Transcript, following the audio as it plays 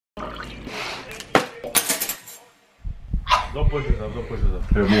Don't push yourself, don't push yourself.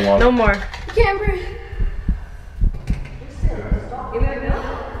 Here, move on. No more. Can't breathe. Give me a milk.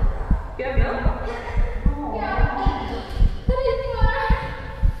 You have milk?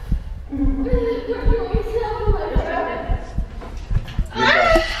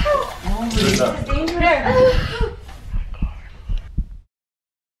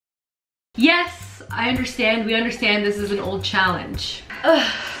 Yes, I understand. We understand this is an old challenge.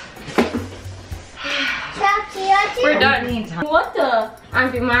 We're done. What the?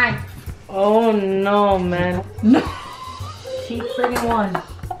 I'm doing mine. Oh no, man. No. She friggin' won.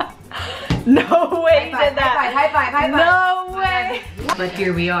 No way you did that. High five, high five. No way. But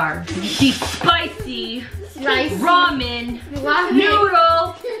here we are. The spicy ramen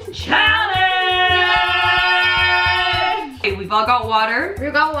noodle challenge. Okay, we've all got water. We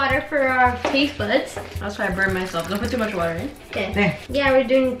got water for our taste buds. I was trying to burn myself. Don't put too much water in. Okay. There. Yeah, we're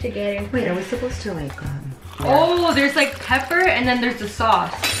doing it together. Wait, are we supposed to like Oh, there's like pepper and then there's the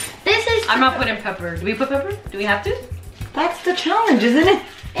sauce. This is. I'm not putting pepper. Do we put pepper? Do we have to? That's the challenge, isn't it?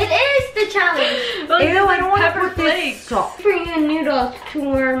 It is the challenge. Well, Ew, this is I like don't want to pepper put this salt. Bring in noodles to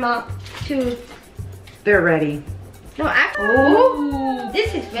warm up to. They're ready. No, actually. Oh,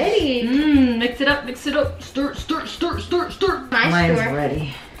 This is ready. mix it up, mix it up. Stir, stir, stir, stir, stir. Mine's stir.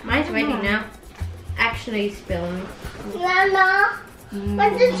 ready. Mine's ready now. Actually spilling. Mama,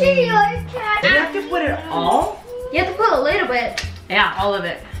 what did you yours, Cat? Do you have to put it all? You have to put a little bit. Yeah, all of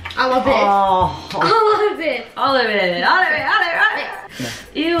it. All of it. Oh. All of it. All of it. All of it. All of it. All of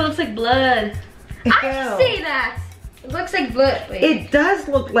it. Ew, it looks like blood. I can see that. It looks like blood. Wait. It does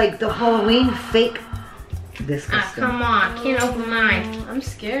look like the Halloween fake. Ah, Disgusting. come on. Can't open mine. I'm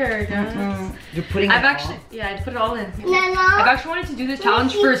scared. You're putting I've it actually, yeah, I put it all in. I've Nana, actually wanted to do this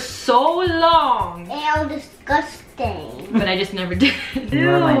challenge for so long, ew, disgusting. but I just never did.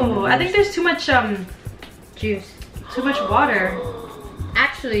 Never mind. Ew, I think there's too much Juice. too much water.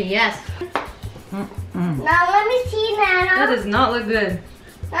 Actually, yes. Now let me see, Nana. That does not look good.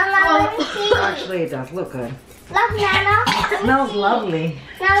 Nana, let me see. Actually, it does look good. Look, Nana. It smells lovely.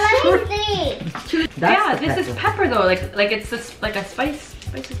 Now let me see. That's Yeah, the this is pepper. pepper though, like it's this, like a spicy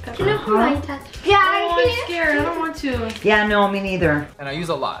pepper. Can I put mine touch? Yeah, Oh, I'm scared. I don't want to. Yeah, no, me neither. And I use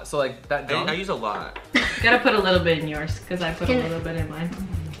a lot, so like that. I use a lot. Gotta put a little bit in yours because I put a little bit in mine.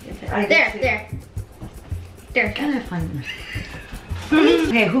 There. Kind of fun.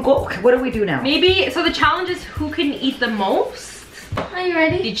 Okay, what do we do now? Maybe, so the challenge is who can eat the most. Are you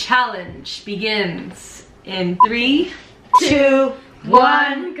ready? The challenge begins in 3, 2,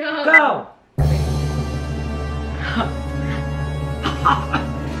 1, Go. go.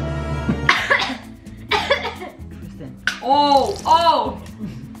 Oh,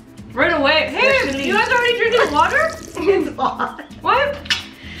 right away. Hey, you guys already drinking water? It's hot. What?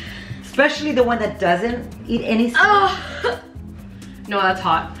 Especially the one that doesn't eat any salt. Oh. No, that's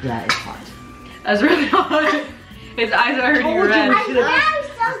hot. Yeah, it's hot. That's really hot. His eyes are hurting Told you red. we I should've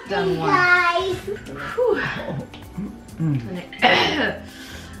found done something, one. guys.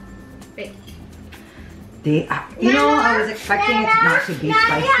 Wait. You know, I was expecting it not to be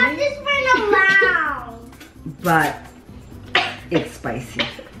Now you have spicy, to spin around. but it's spicy. I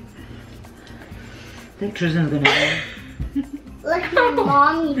think Tristan's gonna win. Like my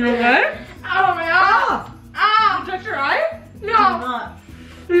mommy You did. okay? Oh my god. Ah! You touched your eye? I'm not.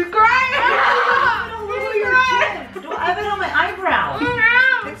 He's crying! Don't ruin your chin. Don't have it on my eyebrow.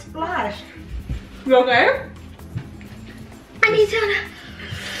 It's splashed. You okay? I need to.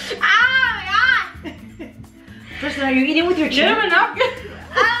 Oh my god. Tristan, are you eating with your Get chin? him a napkin.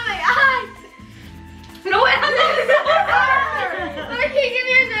 Oh my god. No, it hasn't. Can you give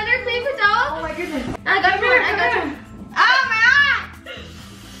me another paper towel? Oh my goodness. I got one. I got one. Oh my god.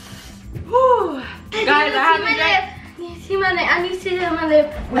 Whew. Guys, I haven't drank. You see my lip? I need to see my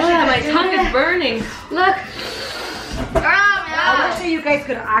lip. Ah, my tongue is burning. Look. Oh my I god. wish that you guys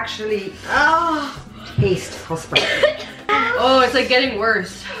could actually taste how spicy. Oh, it's like getting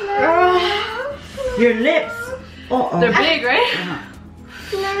worse. Your lips. They're big, right?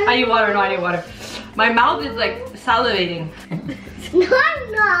 Uh-huh. I need water. No, I need water. My mouth is like salivating. No,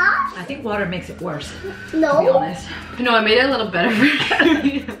 I'm not. I think water makes it worse, to be No. honest. No, I made it a little better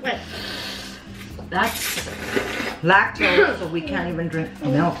for That's Lactose, so we can't even drink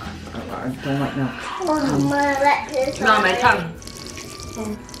milk. I don't like milk. Mama, let this not my tongue.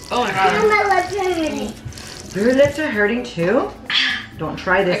 Oh my god. Mama, let this Your lips are hurting too? Don't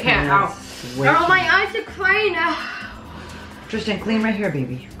try this. I can't, man. ow. It's way Oh, too- my eyes are crying now. Tristan, clean right here,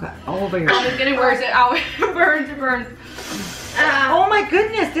 baby. Got all over your. It's getting worse. Ow, it burns, it burns. Oh my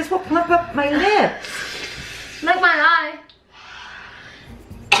goodness, this will plump up my lips. Look my eye.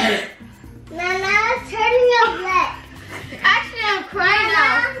 Nana, turn your lip. crying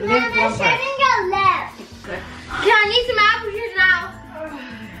now. Mama, shouldn't go left. Okay, I need some apple juice now.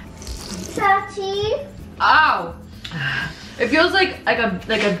 Touchy. Ow. It feels like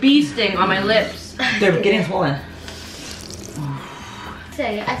a bee sting on my lips. They're getting swollen.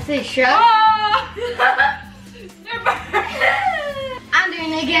 I say shut. Oh! I'm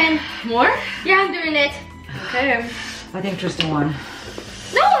doing it again. More? Yeah, I'm doing it. Okay. I think Tristan won.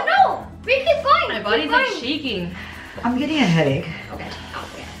 No. We keep going. My body's like shaking. I'm getting a headache. Okay.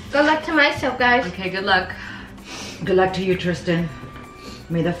 Good luck to myself, guys. Okay, good luck. Good luck to you, Tristan.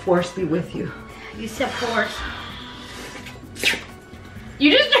 May the force be with you. You said force.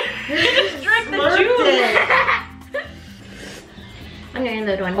 You just drank the juice. I'm doing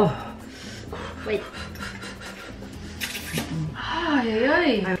the other one. Oh. Wait. Ay,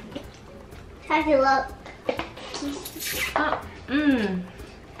 ay, ay. Touchy, look. Oh,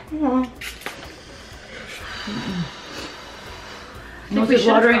 Nose is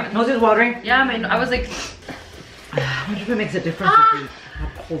watering. Nose is watering. Yeah, I was like, I wonder if it makes a difference if you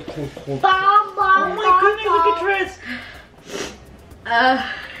have cold. Bomb, bomb, Oh my goodness, look at Tris.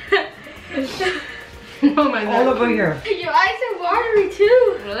 oh my god. All over here. Your eyes are watery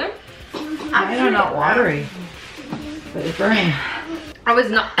too. Really? Mine are not watery, but it's burning. I was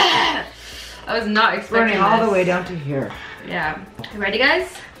not expecting Burning all this. the way down to here. Yeah. You ready, guys?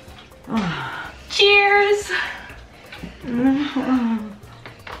 Cheers. Now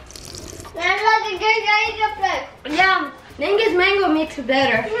look, a good guy. Yeah, Nanga's mango makes it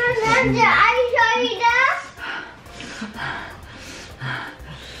better. I show you that.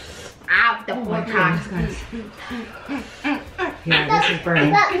 Ow, the Oh poor my time. goodness, guys. Yeah, this is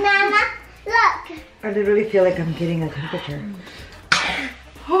burning. Look, Nana, look. I literally feel like I'm getting a temperature.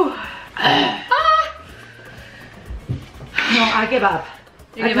 No, I give up.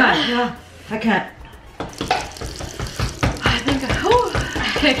 You give up? Yeah, I can't. I think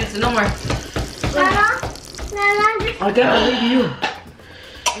okay, just no more. Nana, just I can't believe you.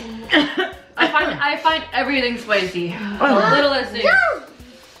 I find everything spicy. Oh. The littlest thing. no.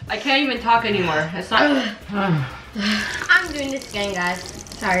 I can't even talk anymore. It's not. I'm doing this again, guys.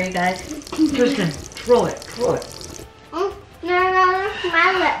 Sorry, guys. Tristan, throw it. Nana,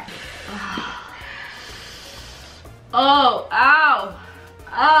 my lip. Oh, ow.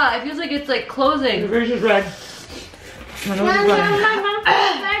 Ah, it feels like it's like Your closing. face is red. My nose is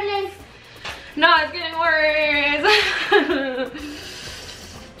running. No, it's getting worse.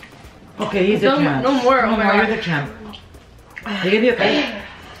 Okay, he's the champ. No more. Oh my You're god. the champ. Are you gonna be okay?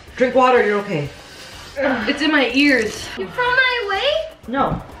 Drink water, you're okay. It's in my ears. You throw my way?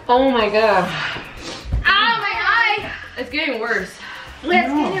 No. Oh my god. Ow, my eye. It's getting worse. Let's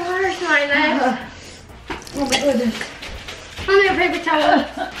get it worse, my legs. Oh my goodness. I'm gonna paper towel.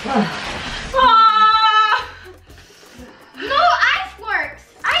 Ah! No, ice works.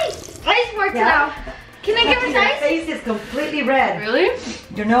 Ice works Yeah. now. Can I give us Your ice? face is completely red. Really?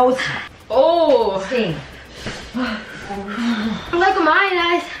 Your nose Oh. sting. Look at mine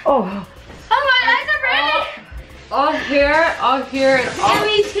eyes. Oh. Oh, my eyes are burning. All here, and all. Yeah,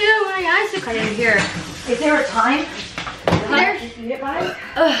 me too. My eyes are I am here. Is there a time? There's- Did you hit mine?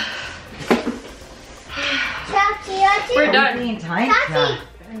 Touchy. We're done. Being time?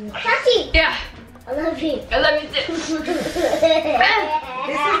 Touchy. Yeah. I love you. I love you too. This is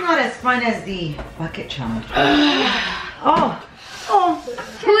not as fun as the bucket challenge. Oh.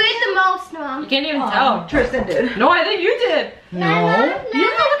 Who ate the most, Mom? You can't even tell. Tristan did. No, I think you did. No. Yeah, look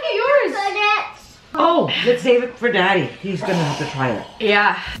at yours. Oh, let's save it for Daddy. He's gonna have to try it.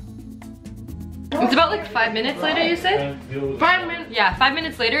 Yeah. It's about like 5 minutes later, you said? 5 minutes. Yeah, 5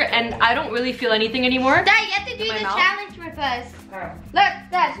 minutes later, and I don't really feel anything anymore. Dad, you have to do my the mouth? challenge with us. Alright. Look,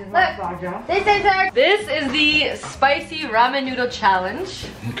 Dad, look. This is our. This is the spicy ramen noodle challenge.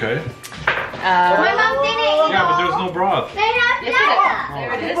 Okay. My mom did it. Yeah, but there's no broth. They have Yes, that.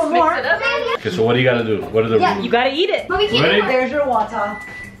 there it is. People Mix more. it up. Okay, so what do you gotta do? What are the rules? You gotta eat it. But we can't Ready? do it. There's your water.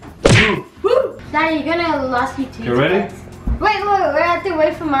 Daddy, you're gonna lose me too. You ready? Wait, we have to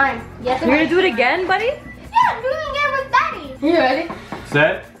wait for mine. You have to You're gonna do it again, buddy? Yeah, I'm doing it again with Daddy. You ready?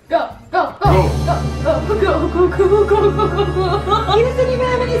 Set. Go. Go. Go. He doesn't even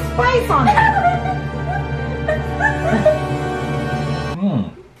have any spice on it.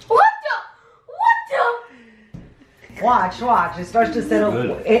 What the? Watch. It starts to settle.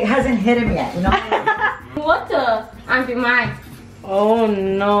 Good. It hasn't hit him yet. You know? What the? I'm doing mine. Oh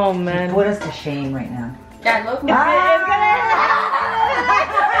no, man. Put us to shame right now. Dad, look.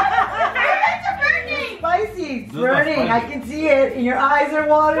 It's spicy. It's burning. I can see it. And your eyes are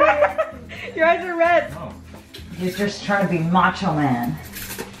watering. Your eyes are red. Oh. He's just trying to be macho man.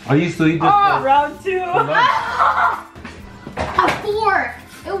 I used to eat this. Round 2. for lunch. I A 4.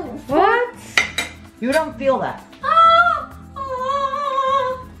 Ew, 4. What? You don't feel that. Ah,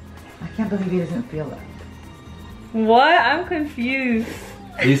 I can't believe he doesn't feel that. What? I'm confused.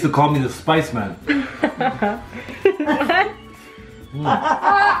 They used to call me the Spice Man.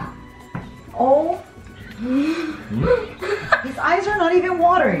 What? Oh. His eyes are not even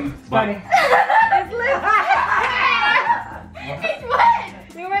watering. Starting. It's lip. It's wet.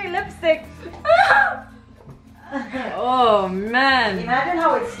 You're wearing lipstick. Oh man. Imagine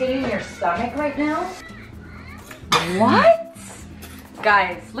how it's staining your stomach right now. What?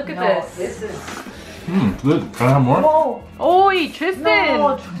 Guys, look at No, this. this is. Good. Can I have more? Whoa. Oi, Tristan.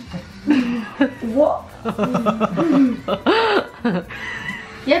 No. What?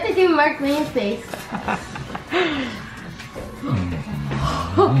 You have to do Mark Lane's face. You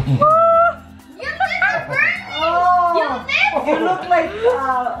did it, Bernie! Oh. You did! You look like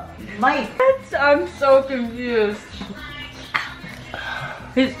Mike. I'm so confused.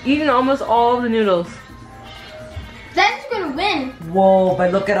 He's eaten almost all of the noodles. That's gonna win. Whoa,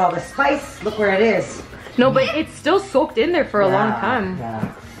 but look at all the spice. Look where it is. No, but it's still soaked in there for a long time.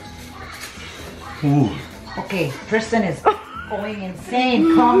 Yeah. Ooh. Okay, Tristan is going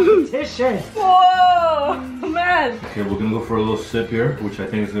insane. Competition. Whoa, man. Okay, we're gonna go for a little sip here, which I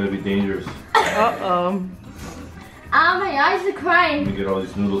think is gonna be dangerous. Uh-oh. Ah, my eyes are Let crying. me get all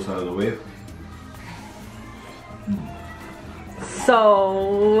these noodles out of the way.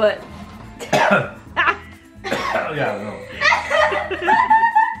 So... Yeah, no.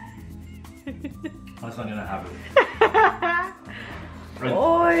 That's not gonna happen.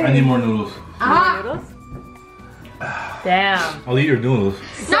 Oi. I need more noodles. Ah, Noodles? Damn. I'll eat your noodles.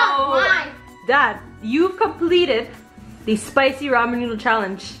 not mine. Dad, you've completed the spicy ramen noodle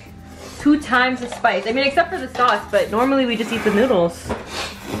challenge. 2 times the spice. I mean, except for the sauce, but normally we just eat the noodles.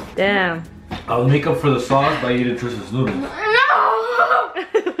 Damn. I'll make up for the sauce by eating Tristan's noodles. No!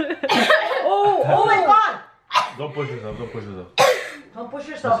 Oh my God. Don't push yourself, don't push yourself. Don't push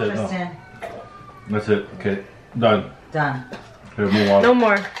yourself, That's it, no. Tristan. That's it, okay. Done. Done. Here, move on. No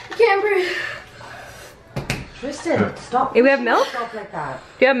more. Can't breathe. Tristan, stop. Hey, we have pushing milk? yourself like that.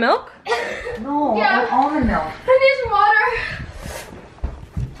 Do you have milk? No, Yeah. almond milk. I need some water.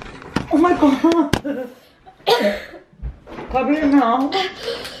 Oh my God. Cover your mouth.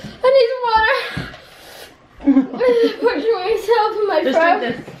 I need some water. Pushing myself in my Just throat.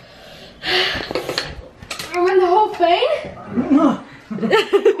 drink this. I'm in the whole thing.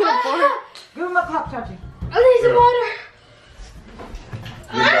 Give him a cup, Chachi. I need some water.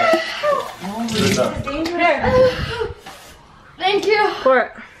 Drink that. Thank you. Pour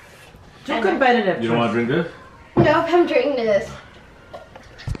it. Too competitive. You don't want to drink this? Nope, I'm drinking this.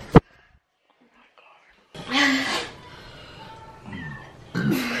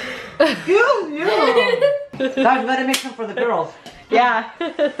 You. Guys, we gotta make some for the girls. Yeah.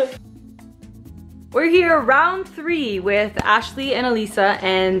 We're here round 3 with Ashley and Elisa,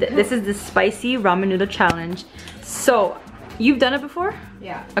 and this is the spicy ramen noodle challenge. So, you've done it before?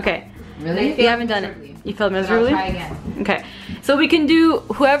 Yeah. Okay. Really? You haven't done it. You failed miserably? I'll try again. Okay. So we can do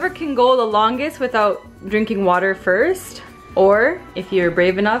whoever can go the longest without drinking water first, or if you're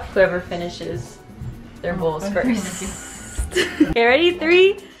brave enough, whoever finishes their bowls first. Okay, ready?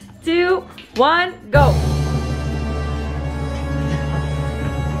 3, 2, 1, go.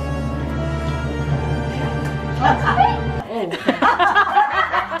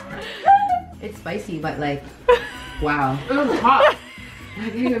 It's spicy, but like, wow. It's hot. I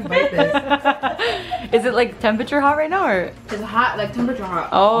can't even bite this. Is it like temperature hot right now, or? It's hot, like temperature hot.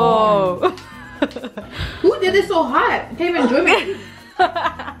 Oh. Who did this so hot? I can't even enjoy it.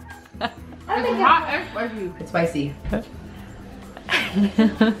 I think hot and spicy. It's spicy.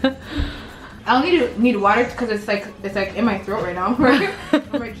 I don't need water because it's like in my throat right now, right?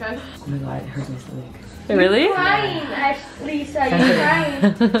 On my chest. Oh my god, it hurts my stomach. Really? You're crying, Lisa. You're crying.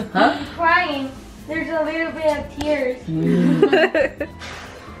 Huh? You're crying. There's a little bit of tears. You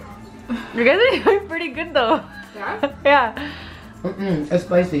guys are doing pretty good though. Yeah? Yeah. It's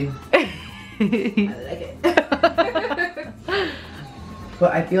spicy. I like it.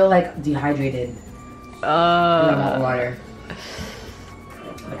 But I feel like dehydrated. And I want water.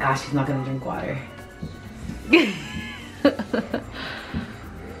 But Ashley's not gonna drink water.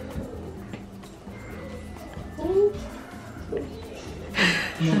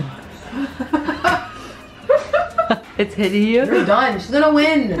 It's hitting you? You're done. She's gonna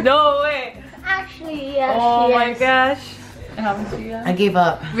win. No way. Actually, yes. Oh she my is. gosh. It happens to you. I gave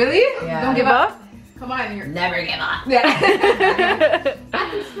up. Really? Yeah. Don't give up? Come on, you're never give up. I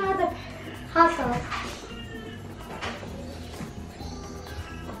can smell the hot sauce.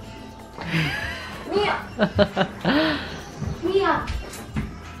 Mia. Mia.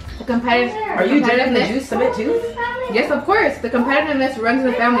 The competitive. Are you drinking the juice a bit too? Yes, of course. The competitiveness runs in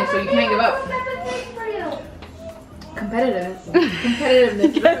the family, so you can't give up. Competitiveness.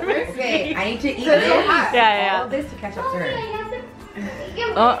 Competitiveness. Okay, I need to eat So it's so this. hot. Yeah, All of this to catch up to her.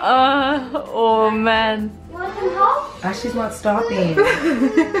 Oh man. Want some help? Ashley's not stopping.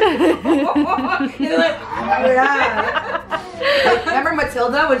 Remember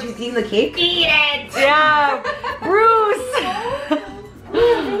Matilda when she's eating the cake? Eat it! Yeah, Bruce.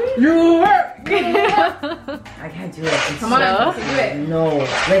 I can't do it. It's Come on, No? do it. No.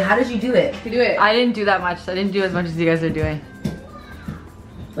 Like, how did you do it? You do it. I didn't do that much. I didn't do as much as you guys are doing.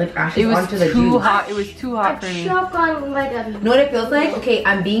 Like, Ashley's It was onto the too juice. hot. It was too hot for me. Choke on my daddy. You know what it feels like? Okay,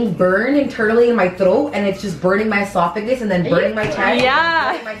 I'm being burned internally in my throat, and it's just burning my esophagus, and then burning my chest,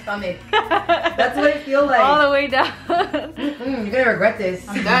 Yeah. and burning my stomach. That's what it feels like. All the way down. You're gonna regret this.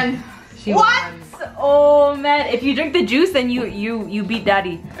 I'm done. What? Oh man! If you drink the juice, then you beat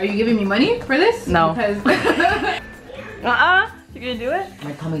Daddy. Are you giving me money for this? No. Because You gonna do it?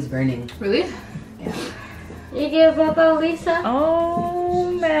 My tummy's burning. really? You give up on Lisa? Oh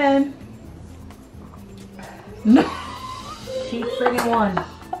man! No! She friggin' won.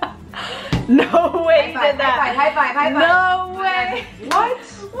 No way you did that! High five, high five. No way!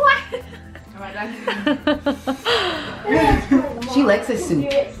 What? Am I done? She likes this soup.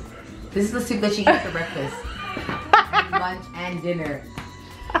 This is the soup that she eats for breakfast, lunch, and dinner.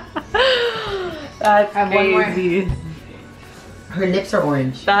 That's Have one more. crazy. Her lips are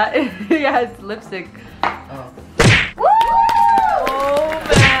orange. That yeah, it's lipstick. Oh. Oh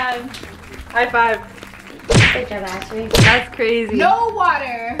man! High five. Good job, Ashley. That's crazy. No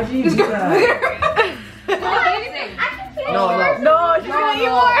water. How do you do that? No, no. No, she's gonna eat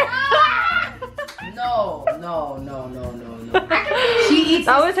more. No, no, no, no, no, no. She eats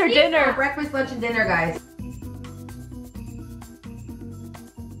That this was her for dinner. breakfast, lunch, and dinner, guys.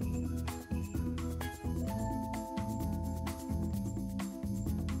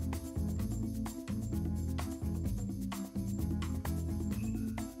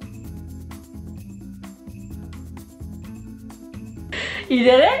 You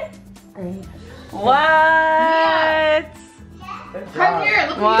did it? What? Come here.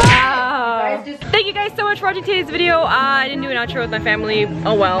 Look Wow. Guys, just Thank you guys so much for watching today's video. I didn't do an outro with my family.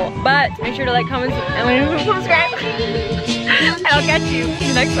 Oh well. But make sure to like, comment, and subscribe. And I'll catch you in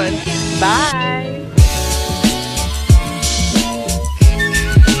the next one. Bye.